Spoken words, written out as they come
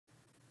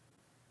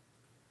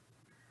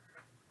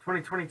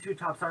2022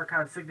 Topps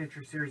Archive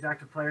Signature Series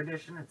Active Player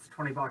Edition. It's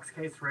 20 box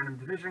case, random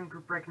division,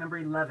 group break number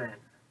 11.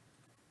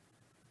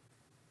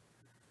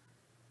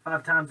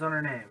 5 times on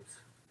our names.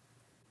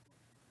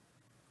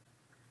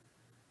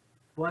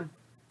 1,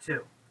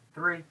 2,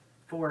 3,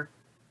 4,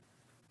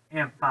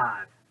 and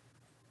 5.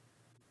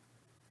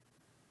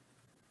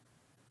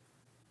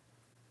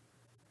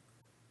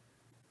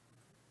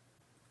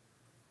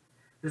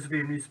 This will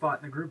be a new spot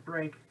in the group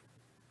break.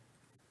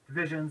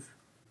 Divisions,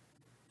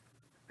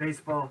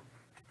 baseball,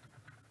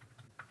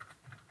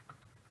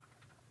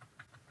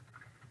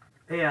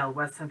 AL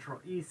West Central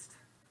East,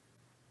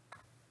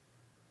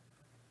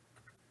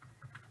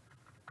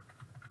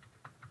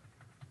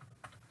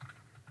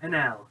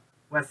 NL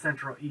West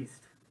Central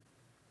East.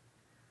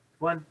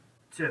 1,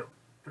 2,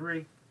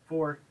 3,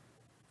 4,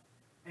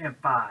 and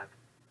 5.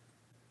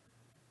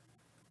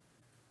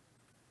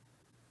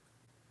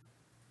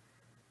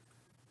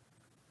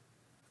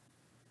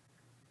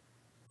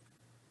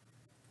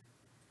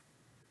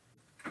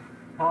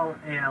 Paul,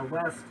 AL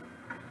West.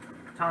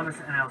 Thomas,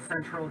 NL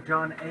Central.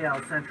 John,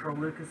 AL Central.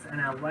 Lucas,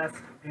 NL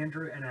West.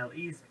 Andrew, NL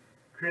East.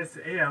 Chris,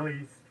 AL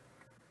East.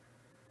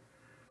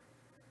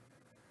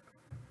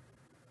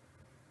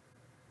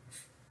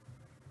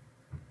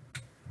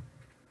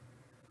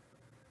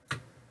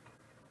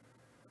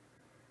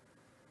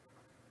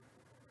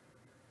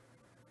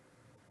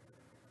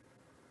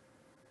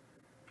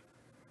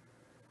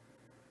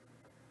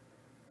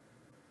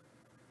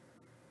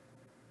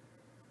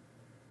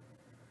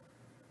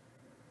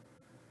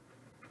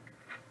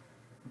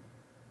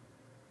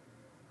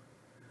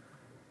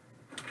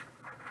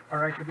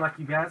 Alright, good luck,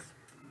 you guys.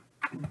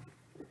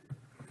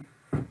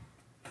 So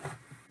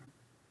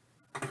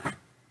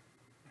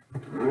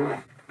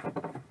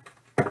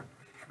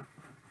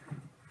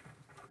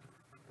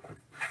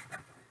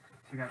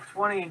you got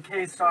 20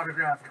 encased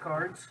autographed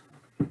cards.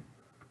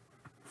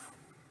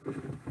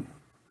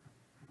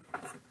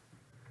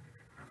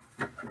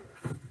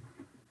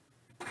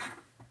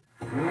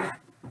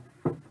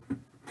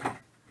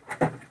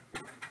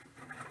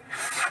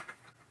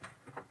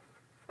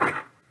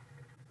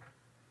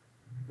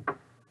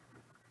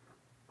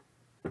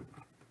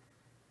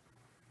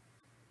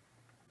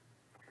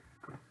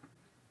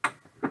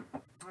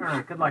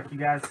 Alright, good luck, you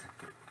guys.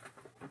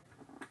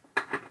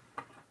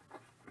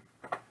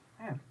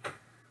 Man.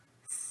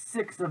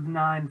 6 of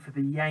 9 for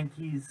the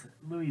Yankees,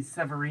 Luis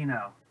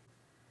Severino.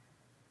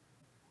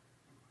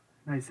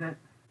 Nice hit.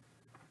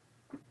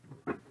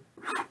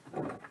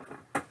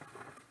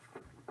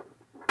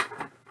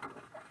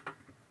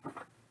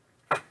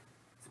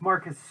 It's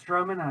Marcus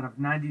Stroman out of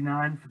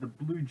 99 for the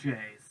Blue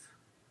Jays.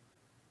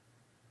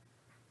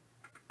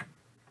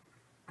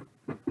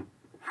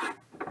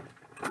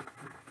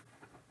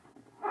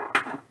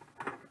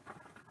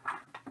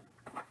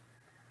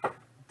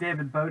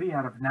 David Bodie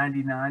out of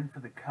 99 for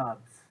the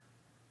Cubs.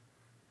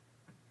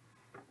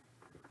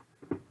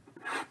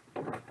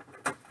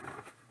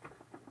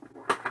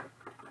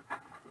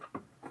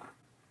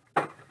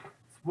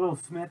 It's Will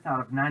Smith out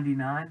of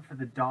 99 for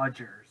the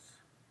Dodgers.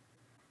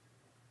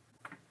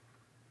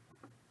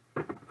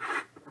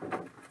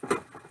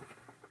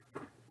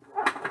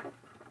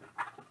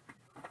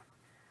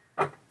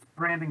 It's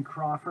Brandon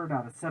Crawford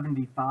out of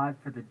 75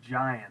 for the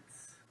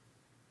Giants.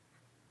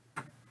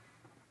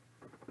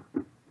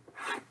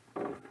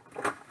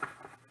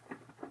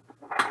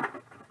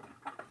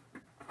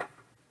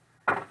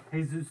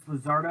 Jesus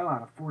Luzardo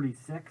out of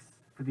 46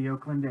 for the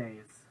Oakland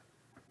A's.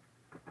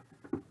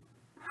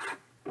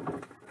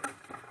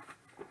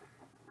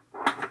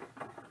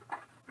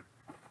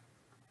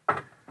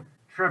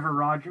 Trevor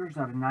Rogers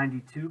out of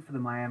 92 for the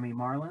Miami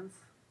Marlins.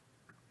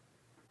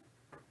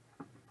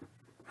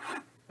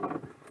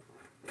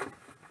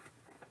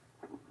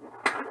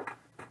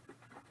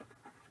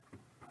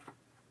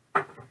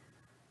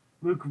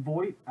 Luke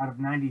Voit out of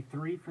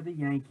 93 for the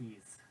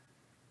Yankees.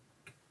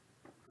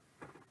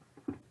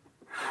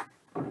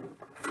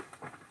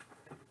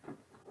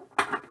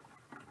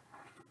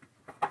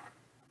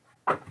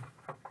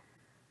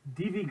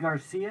 D.V.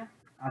 Garcia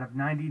out of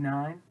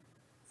 99.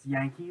 It's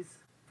Yankees.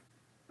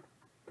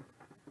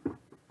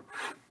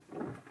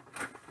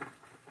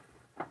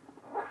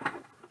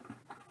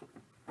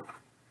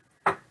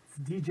 It's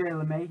DJ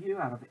LeMahieu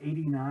out of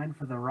 89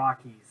 for the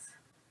Rockies.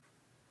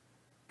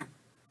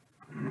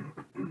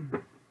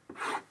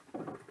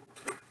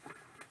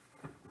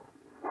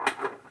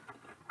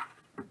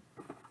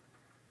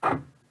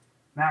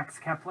 Max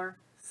Kepler,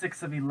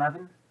 6 of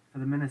 11 for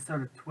the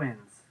Minnesota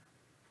Twins.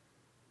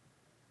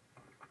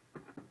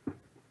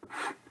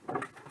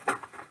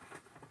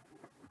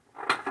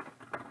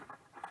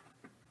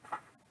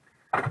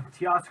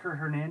 Teoscar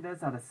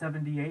Hernandez out of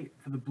 78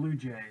 for the Blue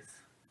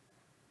Jays.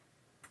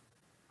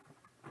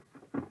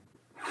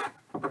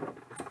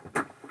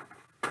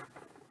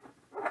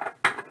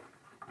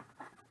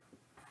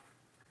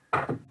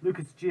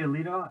 Lucas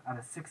Giolito out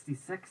of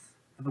 66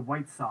 for the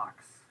White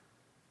Sox.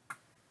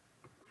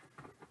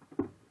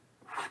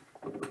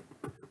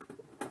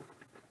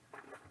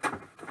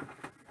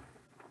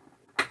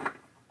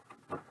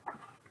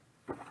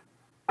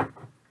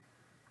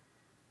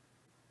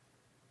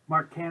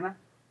 Mark Canha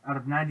out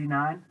of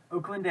 99,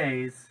 Oakland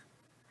A's.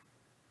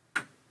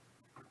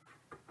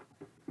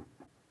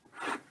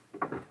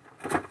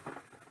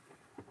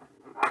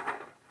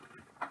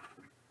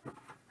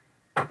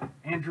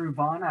 Andrew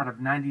Vaughn out of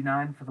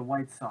 99 for the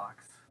White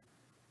Sox.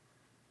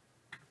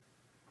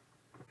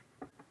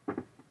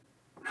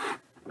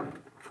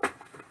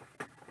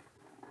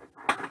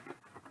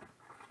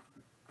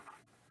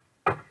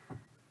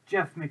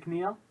 Jeff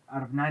McNeil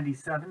out of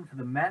 97 for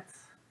the Mets.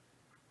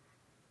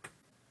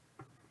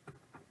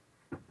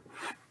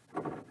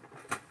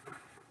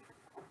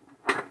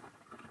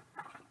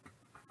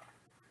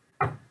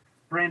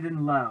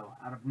 Brandon Lowe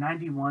out of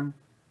 91,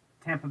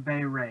 Tampa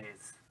Bay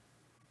Rays.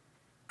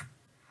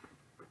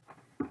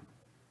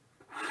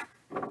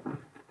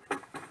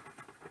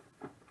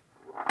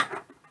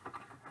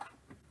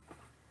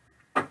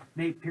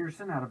 Nate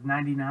Pearson out of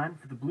 99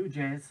 for the Blue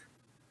Jays.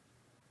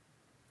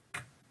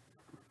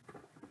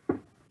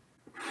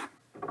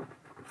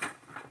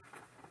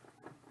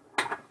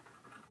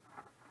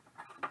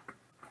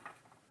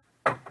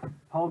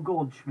 Paul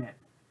Goldschmidt,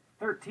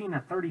 13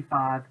 of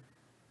 35.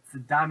 It's the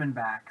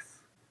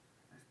Diamondbacks.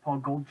 There's Paul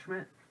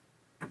Goldschmidt,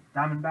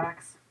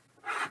 Diamondbacks.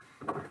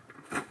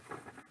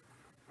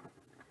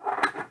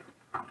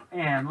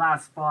 And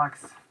last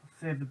box,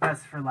 save the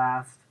best for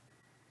last.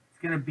 It's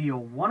going to be a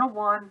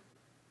 101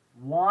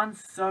 Juan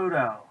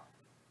Soto.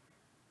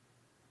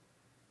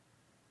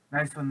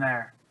 Nice one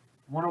there.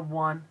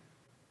 101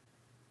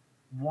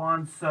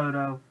 Juan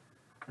Soto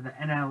for the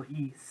NL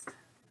East.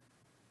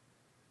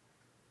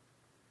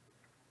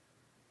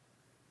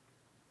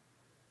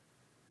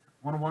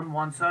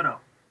 Juan Soto.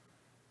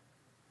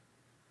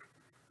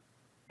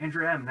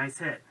 Andrew M, nice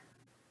hit.